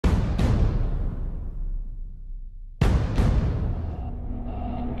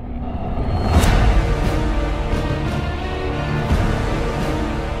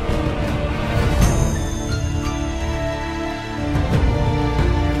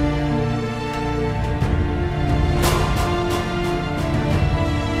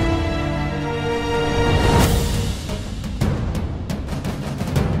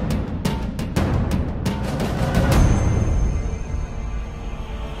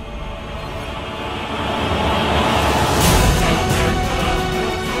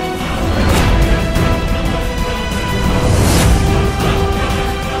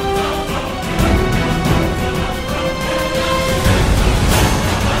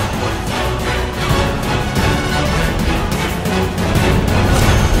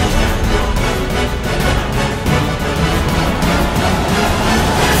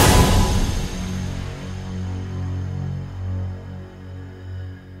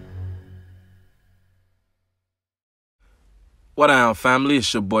What down, family?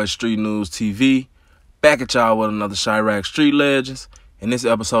 It's your boy Street Newz TV, back at y'all with another Chiraq Street Legends, and this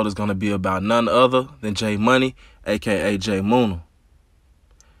episode is going to be about none other than J Money, aka J Munna.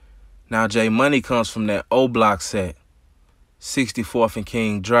 Now, J Money comes from that O Block set, 64th and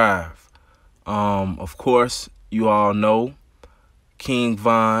King Drive. Of course, you all know King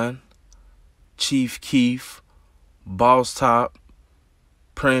Von, Chief Keef, Boss Top,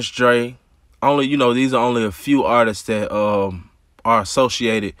 Prince Dre. These are only a few artists that are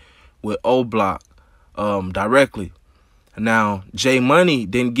associated with O Block directly. Now, J Money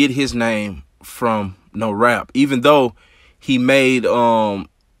didn't get his name from no rap, even though he made a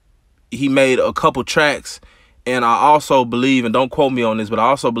couple tracks. And I also believe, and don't quote me on this, but I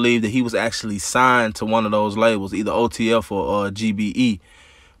also believe that he was actually signed to one of those labels, either OTF or GBE.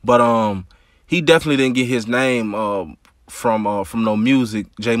 But he definitely didn't get his name from no music.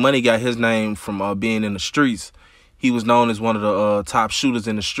 J Money got his name from being in the streets. He was known as one of the top shooters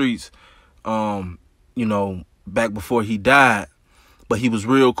in the streets, back before he died. But he was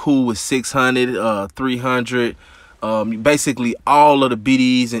real cool with 600, 300, basically all of the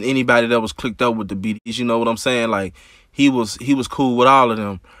BDs and anybody that was clicked up with the BDs. You know what I'm saying? Like, he was cool with all of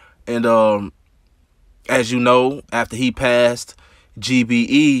them. And as you know, after he passed,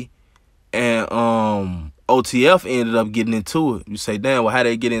 GBE and OTF ended up getting into it. You say, damn, well, how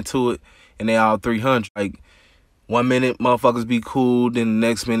they get into it and they all 300? Like, 1 minute motherfuckers be cool, then the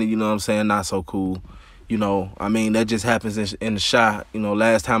next minute, you know what I'm saying, not so cool. I mean, that just happens in the shot.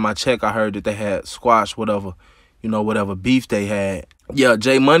 Last time I checked, I heard that they had squashed whatever beef they had. Yeah,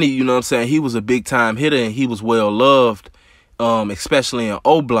 J Money, you know what I'm saying, he was a big time hitter and he was well loved, especially in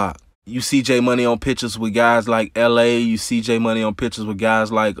O Block. You see J Money on pictures with guys like LA, you see J Money on pictures with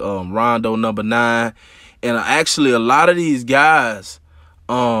guys like Rondo #9. And actually a lot of these guys,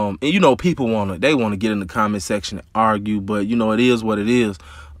 and people want to get in the comment section and argue, but it is what it is.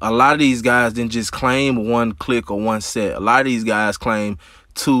 A lot of these guys didn't just claim one click or one set. A lot of these guys claim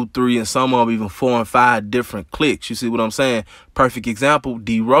 2, 3, and some of them even 4 and 5 different clicks. You see what I'm saying? Perfect example,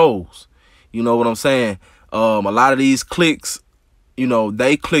 D Rose. You know what I'm saying? A lot of these clicks,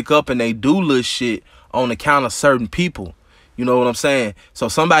 they click up and they do little shit on account of certain people. You know what I'm saying? So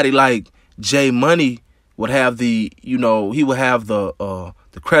somebody like J Money would have he would have the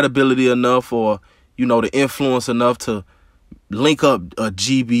credibility enough, or the influence enough to link up a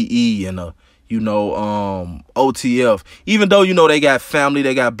GBE and a OTF. Even though they got family,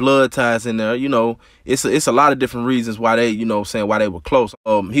 they got blood ties in there. It's a lot of different reasons why they why they were close.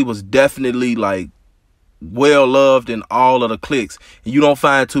 He was definitely like well loved in all of the cliques, and you don't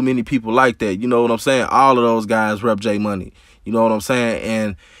find too many people like that. You know what I'm saying? All of those guys rep J Money. You know what I'm saying?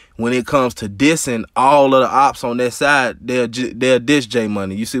 And when it comes to dissing, all of the ops on that side, they'll diss J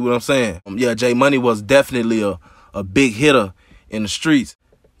Money. You see what I'm saying? Yeah, J Money was definitely a big hitter in the streets.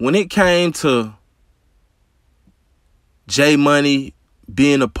 When it came to J Money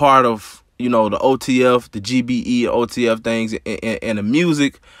being a part of, the OTF, the GBE, OTF things, and the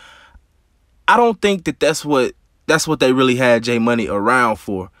music, I don't think that's what they really had J Money around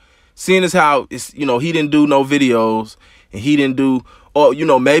for. Seeing as how it's, he didn't do no videos, and he didn't do, or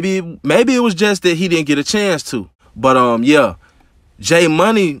maybe it was just that he didn't get a chance to. But yeah, J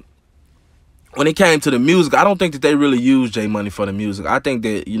Money, when it came to the music, I don't think that they really used J Money for the music. I think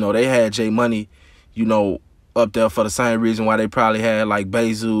that, they had J Money, up there for the same reason why they probably had like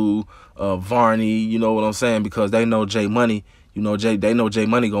Bezu, Varney, you know what I'm saying? Because they know J Money, they know J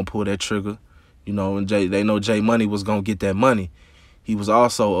Money gonna pull that trigger, and they know J Money was gonna get that money. He was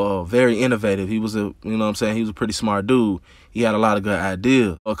also very innovative. He was he was a pretty smart dude. He had a lot of good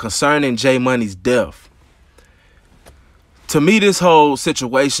ideas. Concerning J Money's death, to me, this whole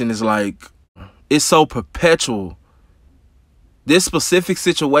situation is like, it's so perpetual. This specific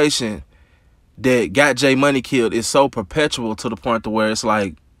situation that got J Money killed is so perpetual to the point to where it's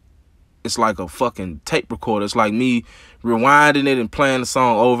like a fucking tape recorder. It's like me rewinding it and playing the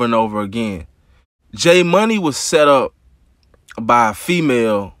song over and over again. J Money was set up by a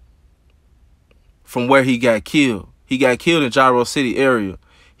female from where he got killed. He got killed in Gyro City area.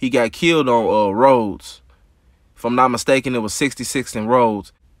 He got killed on Rhodes. If I'm not mistaken, it was 66th and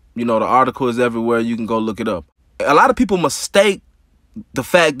Rhodes. The article is everywhere. You can go look it up. A lot of people mistake the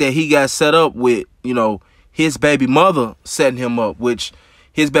fact that he got set up with, his baby mother setting him up, which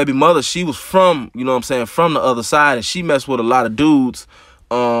his baby mother, she was from, from the other side, and she messed with a lot of dudes.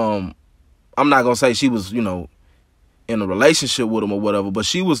 I'm not going to say she was, in a relationship with him or whatever, but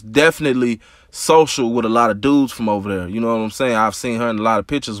she was definitely social with a lot of dudes from over there. You know what I'm saying? I've seen her in a lot of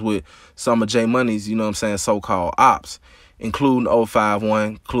pictures with some of J Money's, so-called ops, including 051,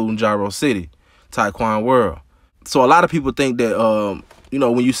 including Gyro City, Taekwon World. So a lot of people think that, you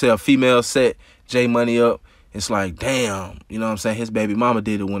know, when you say a female set J Money up, it's like, damn, you know what I'm saying, his baby mama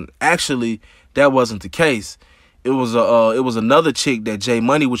did it, when actually that wasn't the case. It was another chick that J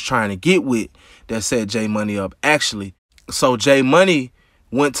Money was trying to get with that set J Money up, actually. So J Money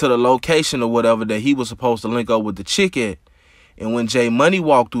went to the location or whatever that he was supposed to link up with the chick at. And when J Money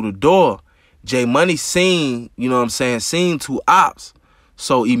walked through the door, J Money seen, you know what I'm saying, seen two ops.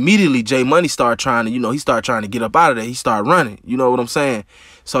 So immediately J Money started trying to, you know, he started trying to get up out of there. He started running, you know what I'm saying?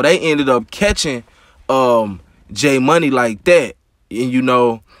 So they ended up catching J Money like that. And you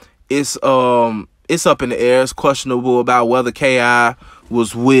know, it's up in the air. It's questionable about whether K.I.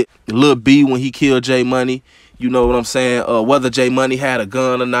 was with Lil B when he killed J Money. You know what I'm saying? Whether J Money had a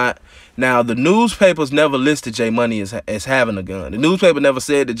gun or not. Now, the newspapers never listed J Money as having a gun. The newspaper never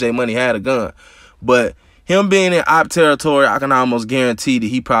said that J Money had a gun. But him being in op territory, I can almost guarantee that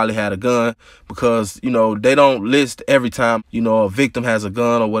he probably had a gun, because, you know, they don't list every time, you know, a victim has a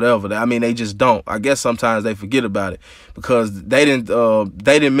gun or whatever. I mean, they just don't. I guess sometimes they forget about it, because they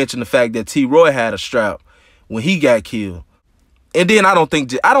didn't mention the fact that T. Roy had a strap when he got killed. And then I don't think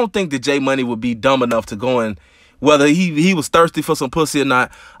that J Money would be dumb enough to go in, whether he was thirsty for some pussy or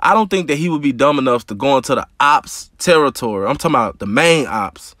not. I don't think that he would be dumb enough to go into the ops territory. I'm talking about the main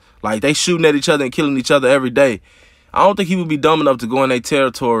ops. Like, they shooting at each other and killing each other every day. I don't think he would be dumb enough to go in their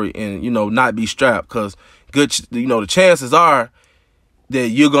territory and, you know, not be strapped, because you know, the chances are that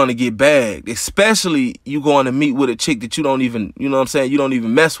you're going to get bagged, especially you going to meet with a chick that you don't even, you know what I'm saying, you don't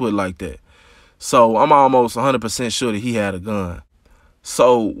even mess with like that. So I'm almost 100% sure that he had a gun.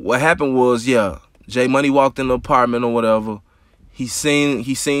 So what happened was, yeah, J Money walked in the apartment or whatever. He seen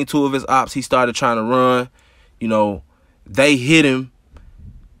two of his ops. He started trying to run. You know, they hit him.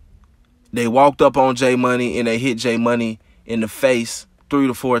 They walked up on J Money and they hit J Money in the face 3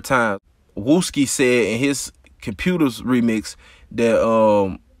 to 4 times. Wooski said in his Computer's remix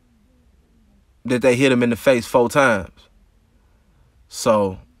that that they hit him in the face 4 times.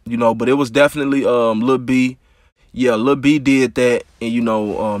 So, you know, but it was definitely Lil B. Yeah, Lil B did that, and you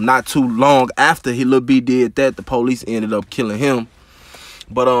know, not too long after Lil B did that, the police ended up killing him.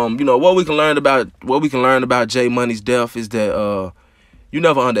 But you know, what we can learn about J Money's death is that you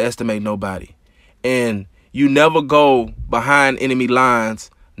never underestimate nobody, and you never go behind enemy lines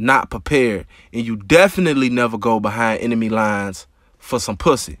not prepared, and you definitely never go behind enemy lines for some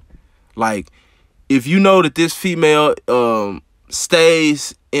pussy. Like, if you know that this female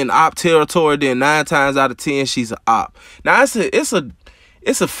stays in op territory, then 9 times out of 10 she's an op. Now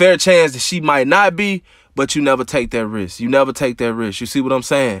it's a fair chance that she might not be, but you never take that risk. You never take that risk. You see what I'm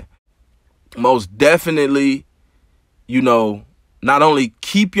saying? Most definitely, you know, not only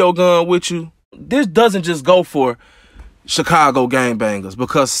keep your gun with you. This doesn't just go for Chicago gangbangers,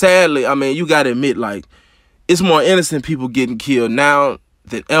 because sadly, I mean, you gotta admit, like, it's more innocent people getting killed now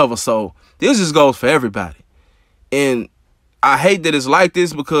than ever. So this just goes for everybody. And I hate that it's like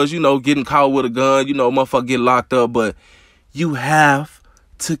this, because, you know, getting caught with a gun, you know, motherfucker get locked up, but you have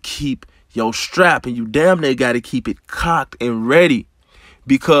to keep your strap, and you damn near got to keep it cocked and ready,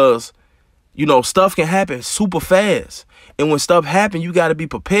 because, you know, stuff can happen super fast. And when stuff happen, you got to be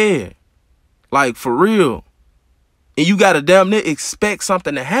prepared, like, for real. And you got to damn near expect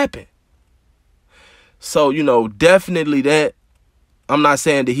something to happen. So, you know, definitely that. I'm not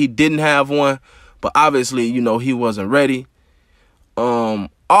saying that he didn't have one, but obviously, you know, he wasn't ready.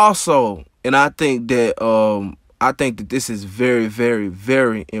 Also, and I think that this is very, very,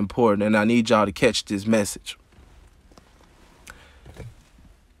 very important, and I need y'all to catch this message.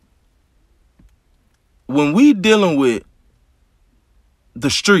 When we dealing with the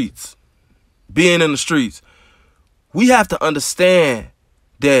streets, being in the streets, we have to understand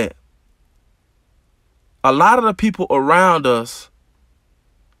that a lot of the people around us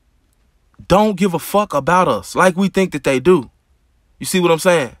don't give a fuck about us like we think that they do. You see what I'm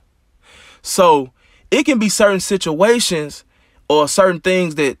saying? So it can be certain situations or certain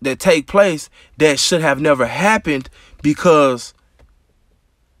things that take place that should have never happened, because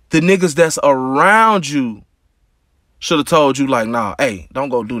the niggas that's around you should have told you, like, nah, hey, don't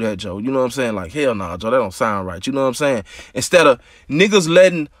go do that, Joe. You know what I'm saying? Like, hell nah, Joe, that don't sound right. You know what I'm saying? Instead of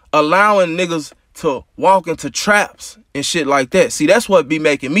niggas allowing niggas to walk into traps and shit like that. See, that's what be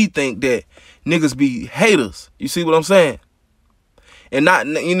making me think that niggas be haters. You see what I'm saying? And not,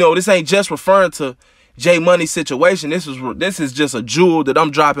 you know, this ain't just referring to J Money's situation. This is just a jewel that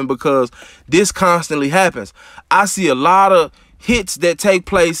I'm dropping, because this constantly happens. I see a lot of hits that take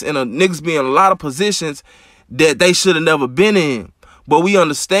place and niggas be in a lot of positions that they should have never been in. But we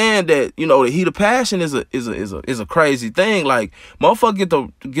understand that, you know, the heat of passion is a crazy thing. Like,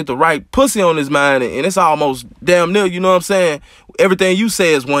 motherfucker get the right pussy on his mind, and it's almost damn near, you know what I'm saying? Everything you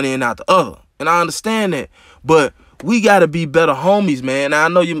say is one end out the other. And I understand that. But we gotta be better homies, man. Now I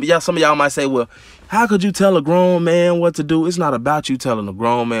know some of y'all might say, well, how could you tell a grown man what to do? It's not about you telling a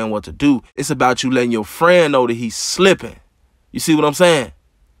grown man what to do. It's about you letting your friend know that he's slipping. You see what I'm saying?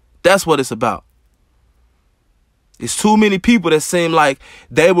 That's what it's about. It's too many people that seem like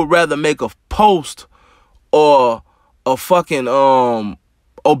they would rather make a post or a fucking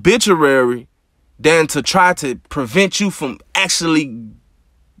obituary than to try to prevent you from actually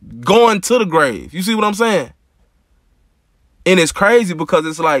going to the grave. You see what I'm saying? And it's crazy because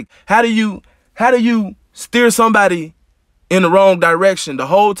it's like, how do you steer somebody in the wrong direction the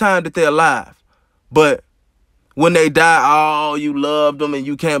whole time that they're alive? But when they die, oh, you love them and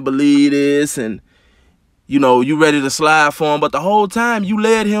you can't believe this, and you know, you ready to slide for him, but the whole time you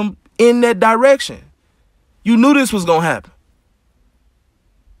led him in that direction. You knew this was gonna happen.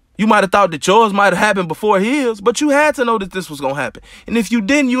 You might have thought that yours might have happened before his, but you had to know that this was gonna happen. And if you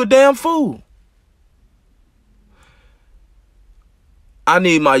didn't, you a damn fool. I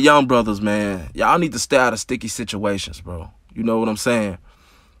need my young brothers, man. Y'all need to stay out of sticky situations, bro. You know what I'm saying?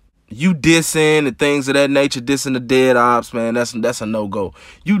 You dissing and things of that nature, dissing the dead ops, man, that's a no-go.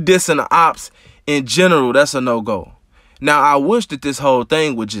 You dissing the ops in general, that's a no-go. Now, I wish that this whole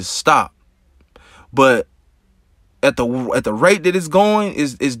thing would just stop. But at the rate that it's going,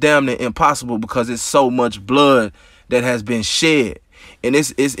 is damn near impossible because it's so much blood that has been shed. And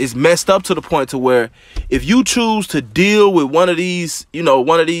it's messed up to the point to where if you choose to deal with one of these, you know,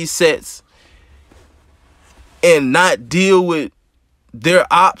 one of these sets and not deal with their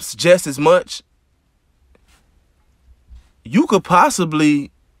ops just as much, you could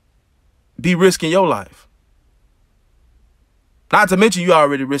possibly be risking your life. Not to mention you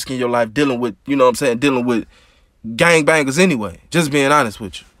already risking your life dealing with, you know what I'm saying, dealing with gangbangers anyway. Just being honest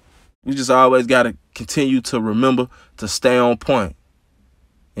with you. We just always got to continue to remember to stay on point.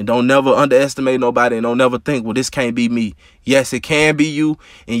 And don't never underestimate nobody, and don't never think, well, this can't be me. Yes, it can be you,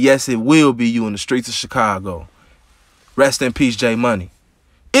 and yes, it will be you in the streets of Chicago. Rest in peace, J Money.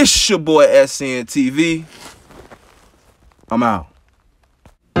 It's your boy SN TV. I'm out.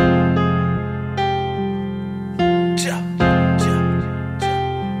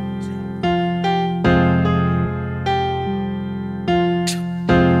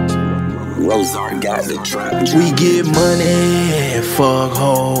 We get money, fuck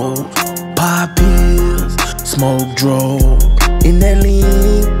hoes, pop pills, smoke drugs. In that lean,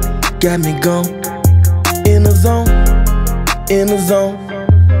 got me gone. In the zone, in the zone.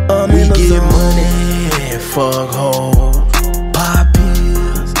 We get money, fuck hoes, pop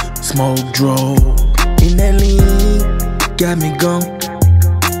pills, smoke drugs. In that lean, got me gone.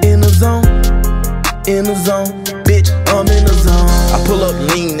 In the zone, in the zone. Bitch, I'm in the zone. I pull up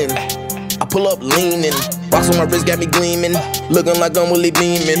leaning. I pull up leaning, box on my wrist got me gleaming, looking like I'm Willie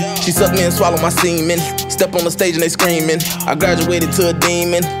beaming. She sucked me and swallowed my semen, step on the stage and they screaming. I graduated to a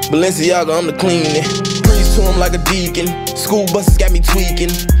demon, Balenciaga, I'm the cleaning. Preach to him like a deacon, school buses got me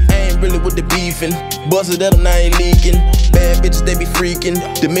tweaking. I ain't really with the beefing, busted that and I ain't leaking. Bad bitches, they be freaking,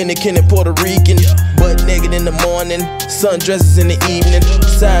 Dominican and Puerto Rican. Butt naked in the morning, sundresses in the evening.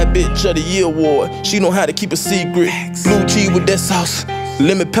 Side bitch of the year award, she know how to keep a secret. Blue cheese with that sauce,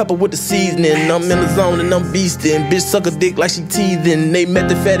 lemon pepper with the seasoning. I'm in the zone and I'm beastin'. Bitch suck a dick like she teething. They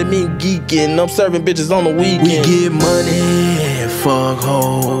methamphetamine geeking. I'm serving bitches on the weekend. We get money, fuck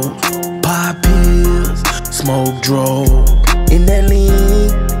hoes, pop pills, smoke drugs. In that lean,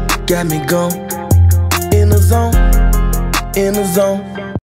 got me gone. In the zone, in the zone.